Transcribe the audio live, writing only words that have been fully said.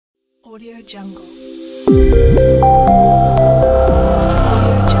Audio Jungle.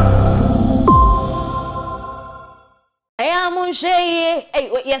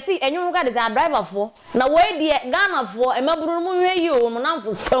 Yesi enyum ga de driver for na we de Ghana for e maburu mu hwe yi o mu na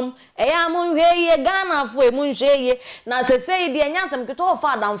fofam mu hwe yi Ghana for mu hwe yi na sesei de nyansam keto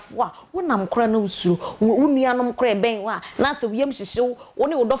ofa adamfo a wonam kora na usuru wonuanom kora ben wa na se wiyam hyehyew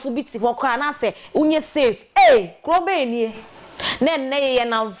woni wodofo biti ho kora na se unye safe kro be nie na ye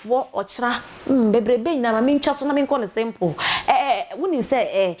namfo ochira bebrebe nyina ma mentwa so na menko ne simple woni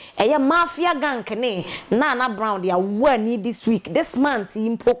se eye mafia gang ne na brown dia wani this week this month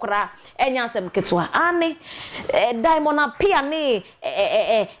impokra enyansem ketwa ane Diamond Appiah ne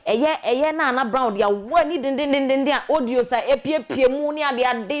eye na brown dia wani din dia audio sa epiepie mu ne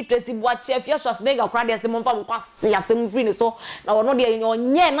ade Tracey Boakye afia so asnega kra dia se momfa nkwase asem free ne so na wono dia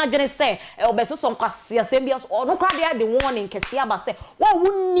onye na dwene se obeso so nkwase asem bia so ono kra dia de warning kese aba se wa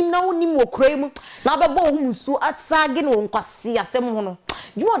wonnim na wonim okra mu na bebo humsu atsage no nkwase asem ho no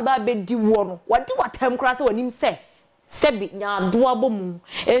dwuma ba be di wo no wadi watam kra se wonim se sebi nya do abomu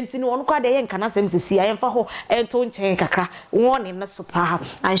enti no ono kwa de ye nkana sem sisi ya yemfa ho ento nchen kakra wonim na so pa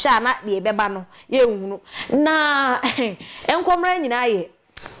ansha na de beba no ye hunu na enkomra nyina ye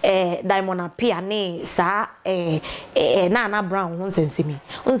Diamond Appiah ne sa na brown ho nsensemi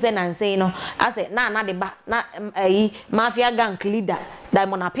unse na nsen no ase na de ba na mafia gang leader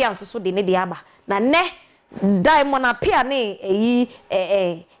Diamond Appiah so de ne de aba na ne Diamond Appiah ne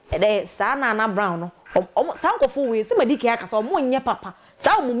sa na brown no sankofo we se madike aka so omo nye papa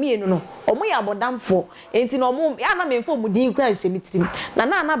sa omo mienu no omo ya bodamfo enti no omo ya na memfo mu din kra hyemitirim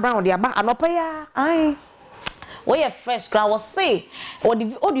na brown de aba anopa ya ai we fresh kra wo say o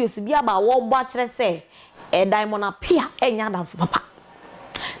the audio si bia ba wo gba kire say Diamond Appiah enya damfo papa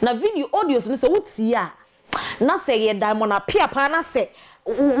na video audios no se wuti ya na say ye Diamond Appiah pa na say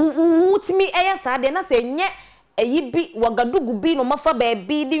wutimi sa de na say nye eyibi wagadugu bi no mafa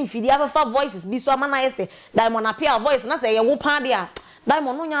baby di mfidi afa voices bi so amana yese Diamond Appiah voice na say ye wo pa de a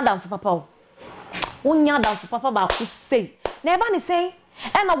Diamond no nya damfo papa o wonya damfo papa ba ku say na eba ni say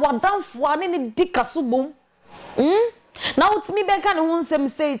e na wadamfo ane ni dikaso bom na utimi beka ne ho nsem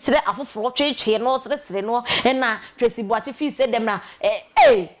sei kire afoforo twetwe no sere no na Tracey Boakye fi se dem na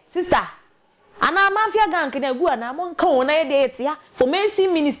sister ana mafia gang na gu ana mo nka wona ye de etia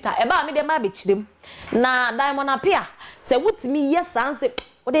formation minister e ba me dem abekirem na Diamond Appiah se wutimi yesanse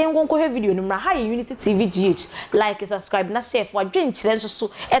o de ngonko he video no mra ha Unity TV GH like subscribe na share for adwenkire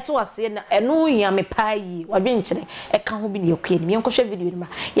so eto ase na eno hia me pai wadwenkire e ka ho bi ne yakue ni ngonko hwe video no mra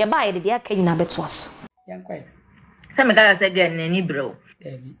ye ba ye de aka nyina beto aso yankwai Some guys say get any bro.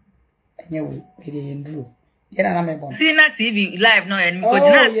 Baby, anyway, we Andrew. Na me bon. See na TV live no and oh,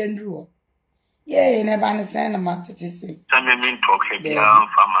 Andrew. Yeah, never understand about it. Some men talk here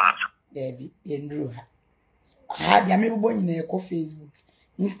farmers. Baby, Andrew. Ah, ya me bon in ko Facebook,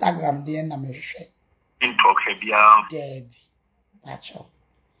 Instagram dey na me share. Men talk here Baby, pacho.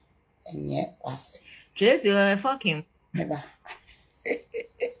 Enye wase. Trace you fucking. Meba.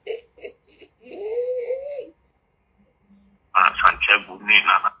 Santiago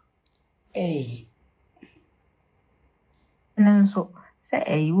Nina. And so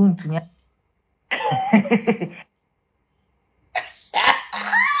say you won't to me.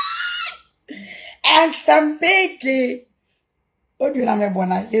 And some biggie. What do you know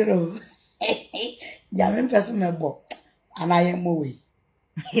about a hero? Yamin person me bo. And I am away.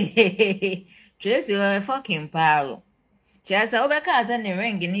 Trace you a fucking pal. Just over cars and the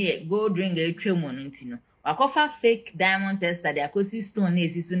ring in it, go drink a tremon. Wakofa fake diamond tester de akosi stone na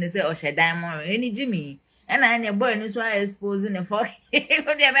esisu ne se o she diamond eni Jimmy and I ne boy no so expose ne for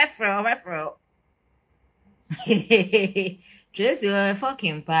go dey me fro Trace you a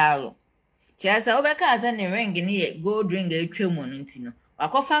fucking pal Trace obeka asa ne ring ne go drink a twemu no ntino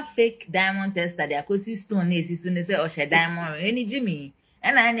wakofa fake diamond tester de akosi stone na esisu ne se o she diamond eni Jimmy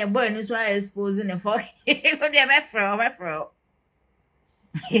and I ne boy no so expose ne for go dey me fro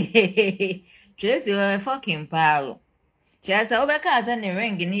Trace you a fucking pal. Trace obeka asa ne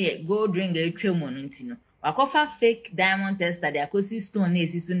ring ne go drink a twemu no ntino. Wakofa fake diamond tester de akosi stone na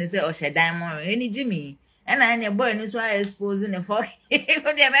esisu ne se o she diamond eni Jimmy. And I ne boy no so expose ne for go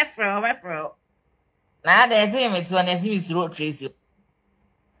dey me fro. Na dey say me to na see me suro Trace.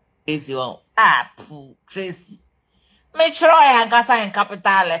 Trace on. Trace. Me try agasa in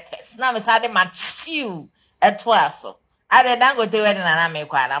capital letters. Na me say ma chiu etwaso. Ade dangote we na me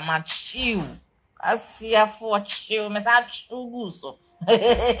kwa na ma chiu. Asia for chill, Miss Achuguso.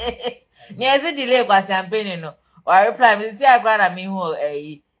 Near the delay was campaigning. No, or reply, Miss Yagrana, me who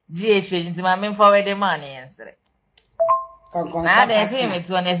a GH into my men forward the money answer. Na de see me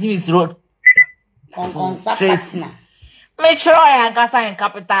to na see me suro. Konkonsa partner. Me try and kasa in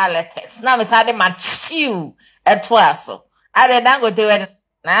capital letters. Na me say de ma chiu eto aso. Ade Dangote we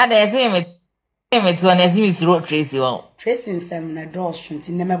na de see me to na see me suro Tracey won. Tracey nsem na do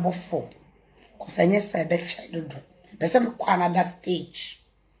shunti na mebo 4. Kosa nye se be chedo do. Be se me kwa another stage.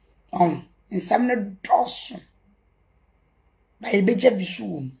 Nsem na do shun. Ba ebeje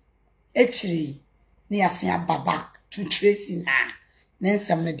bisu echiri ni asia baba to Tracey na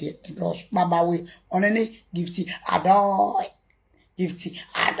nsem na de do baba we onene gifty adoy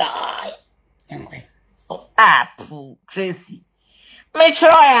yankwe Apu Tracey. Me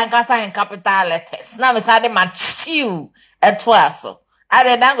try and kasa in capital letters. Na me say de ma chiu eto aso.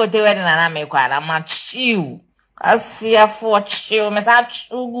 Ade Dangote we na me kwa na ma chiu. Asia for chiu me say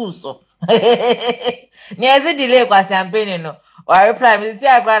chugu so. Ni ezi delay kwa campaign no. Wa reply me see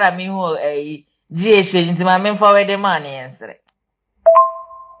akwa na me ho GH nti ma me forward the money ensre.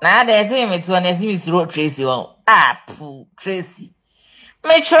 Na de see me to na see me suro Tracey won. Apu Tracey.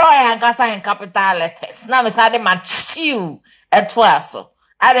 Me try and kasa in capital letters. Na me say de ma chiu eto aso.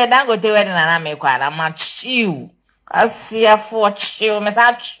 Ade Dangote we na me kwa na ma chiu. Asia for chiu me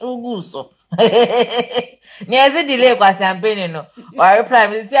say chugu so. Ni ezi delay kwa campaign no. Wa reply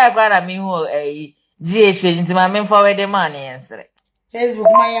me see akwa na me ho GH nti ma me forward the money ensre.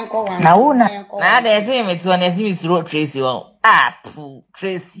 Facebook my yanko wan. Na una na de see me to na see me suro Tracey won. Apu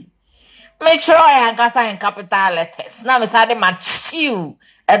Tracey. Me try and kasa in capital letters. Na me say de ma chiu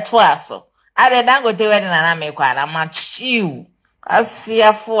eto aso. Ade Dangote we na me kwa na ma chiu.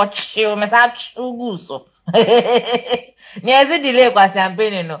 Asia for chiu me say chugu so. Ni ezi delay kwa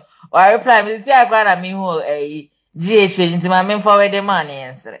campaign no. Wa reply me see akwa na me ho GH nti ma me forward the money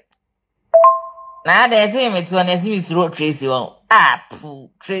ensre. Na de see me to na see me suro Tracey won. Apu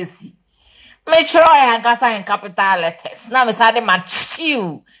Tracey. Me try and kasa in capital letters. Na me say de ma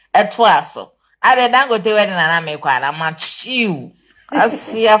chiu eto aso. Ade Dangote we na me kwa na ma chiu.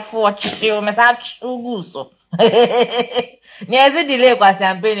 Asia for chiu me say chugu so. Ni ezi delay kwa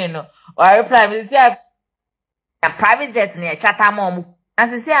campaign no. Wa reply me see a private jet ni chata mom.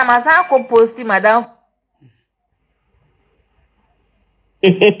 Asisi amasa ko posti madam.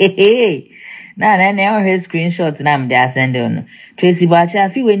 Na her screenshot na me dey send on. Tracey Boakye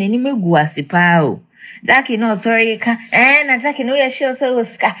afi we nani megu asipa o. Jackie no sorry ka na Jackie no ye show so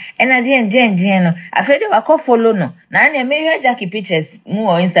uska na je no. Afi dey wako follow no. Na me hear Jackie pictures mu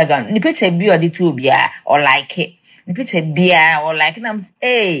on Instagram. Ni picture bi odi tu obia or like it. Ni picture bia or like na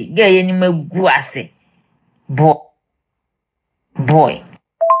hey girl ye ni megu ase. Boy.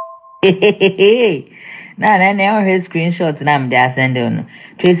 Na her screenshot na me dey send on.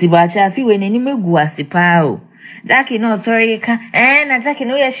 Tracey Boakye afi we nani megu asipa o. Jackie no sorry ka na Jackie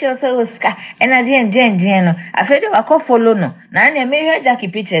no ye show so uska na je no. Afi dey wako follow no. Na me hear Jackie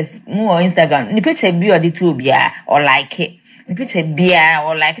pictures mu on Instagram. Ni picture bi odi tu obia or like it. Ni picture bia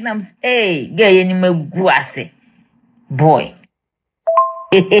or like na hey girl ye ni megu ase. Boy.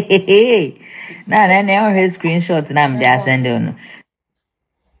 Na her screenshot na me dey send on.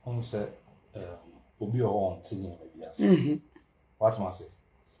 Say obi o on tin maybe. What must say?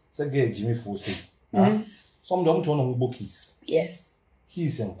 Say get Jimmy Fosi. Some don't know who keys. Yes.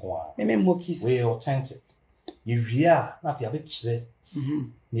 Keys and kwa. Me mo keys. We authentic. You via na fi abechire.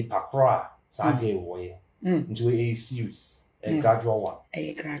 Ni pakra sa ge wo ye. Into a series, a gradual one.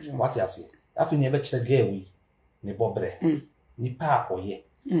 A gradual. What you say? Afi ni abechire ge we. Ni bobre. Ni pa akoye.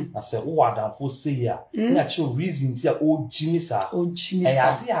 I said, oh, Adam for say ya. Natural reasons ya old Jimmy sa. Old Jimmy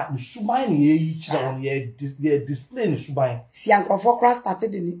sa. Ya subain ye each on ye display ni subain. Si uncle for cross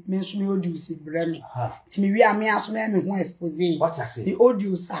started in mention me audio si bremi. Timi we am aso me ho expose. What you say? The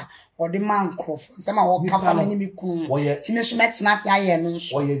audio sa or the man crof. Some o ka fa me ni kun. Timi so metina se aye no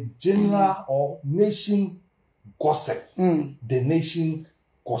so. Or ye general or nation gossip. The nation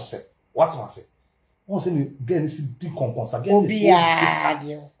gossip. What must say? On say me get this big compost again.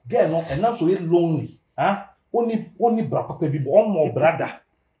 Get no and now so lonely. Only bra papa bi one more brother.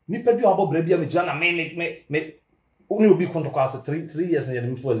 Ni pe bi abo bra bi am jana me only obi konto ka 3 years na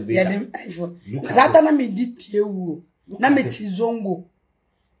yedem for elevate. Yedem zata na me diti ewu. Na me ti zongo.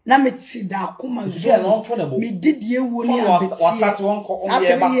 Na me ti da kuma zongo. Me didi ewu ni abeti.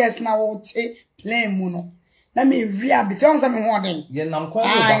 3 years na wo te plan mu no. Na me wi abeti on say me ho den. Ye nam kwa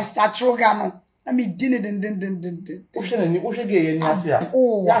ba. Start roga no. Na me din. O hwe ge ye ni ase a.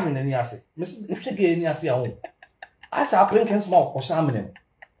 Ya me na ni ase. Me o hwe ge ye ni ase a wo. Asa aprenken small ko shamene.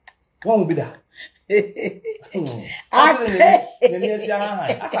 Won bi da.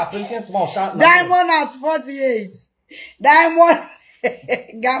 Diamond at 48. Diamond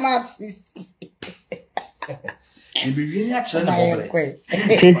Ghana at 60.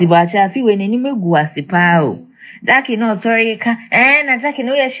 Tracey Boakye afi we nani megu asipa o. Jackie no sorry ka na Jackie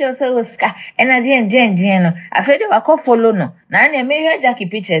no ye show so ska na jen no afi de wa follow no na na me hwe Jackie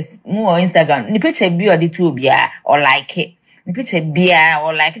pictures mu on Instagram ni picture bi o de tu bia or like it ni picture bia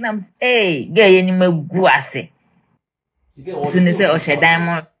or like na hey girl ye ni megu ase sune se o she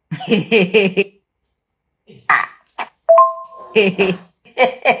diamond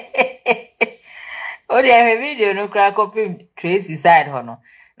o de video no crack up Tracey side ho no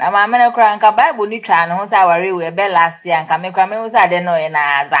na mama na kra nka Bible ni twa ne ho sa ware we be last year nka me kra me ho sa de no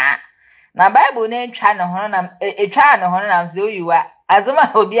na aza na Bible ne twa ne ho na twa ne ho na so yiwa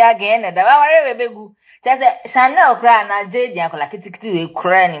azuma obi aga ne da ware we begu cha se Chanel kra na jeje akola kitikiti we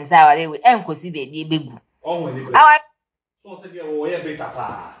kra nim sa ware we enkosi be bi begu awa so se ge wo ye beta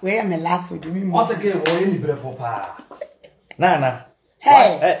pa we am last with me mo se ge wo ye ni brefo pa na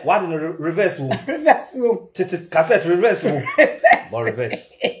hey what in reverse wo reverse wo cassette reverse wo More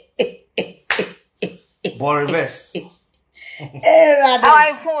reverse. More reverse.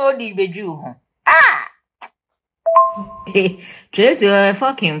 I phone the beju. Tracey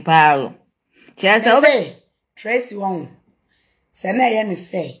fucking pal. Say Tracey won. Sana ye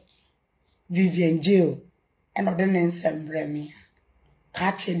say Vivian jail and ordinance embremia.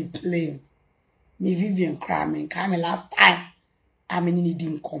 Catching plane. Me Vivian cramming come last time. I mean it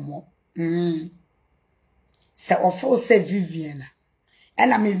didn't come up. Se ofo se Vivian.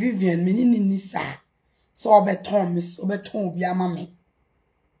 And I mean Vivian minini nisa. So obeton miss obeton obi amame.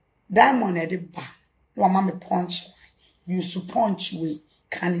 Diamond e de ba. No amame punch. You su punch we.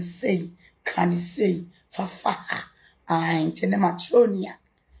 Can he say? Fafa. Intene matronia.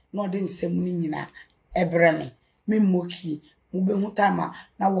 No den se muni nyina. Ebreme. Me moki. Mube hutama.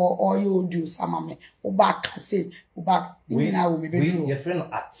 Na wo oyo audio samame. Oba kase. Oba. Nyina wo mebe duro. Your friend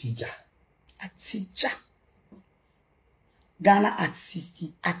Atija. Ghana at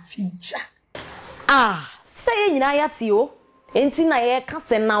 60 Atija. Say nyina yati o. Enti na ye ka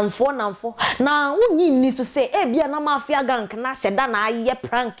se namfo. Na wonyi ni so say bia na mafia gank na hyeda na aye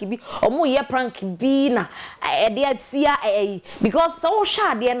prank bi. Omo ye prank bi na de atia because so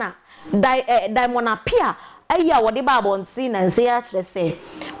sha de na Diamond Appiah aya wo de ba bonsi na nse ya kire say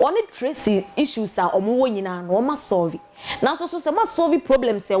oni Tracey issues a omo wo nyina na o ma solve. Na so se ma solve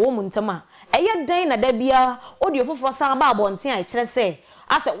problems e wo muntama. Eye dan na da bia odi ofoforo san ba bonti a kire say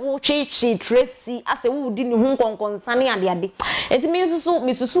ase wo chechi Tracey ase wo di ni hu konkonsa ne ade enti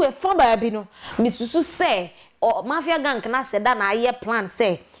misusu e fa ba bi no misusu say mafia gang na seda na aye plan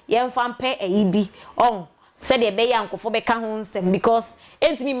say ye mfa mpe bi on said de be ya nkofo be ka ho nsem because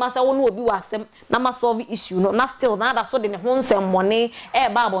enti mi masa wo no obi wasem na ma solve issue no na still na da so de ne ho nsem mone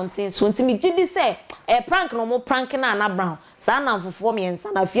ba bonti so enti mi gidi say prank no mo prank na brown sa na mfofo me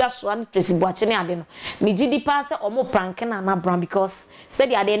ensa na fia so an Tracey Boakye ne ade no mi gidi pa say omo prank na brown because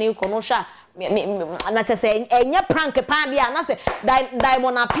said the ade ne ko no sha na che say enye prank pa bia na say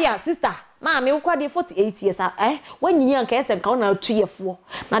Diamond Appiah sister ma me ukwa de 48 years wanyi anka ese nka na atuyefo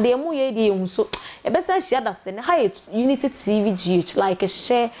na de mu ye de ehunso ebesa hia da se ne ha Unity TV GH like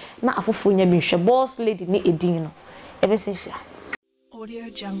share na afofo nya bi hwe boss lady ni edin no ebesa hia Audio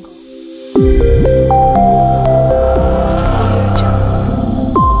Jungle.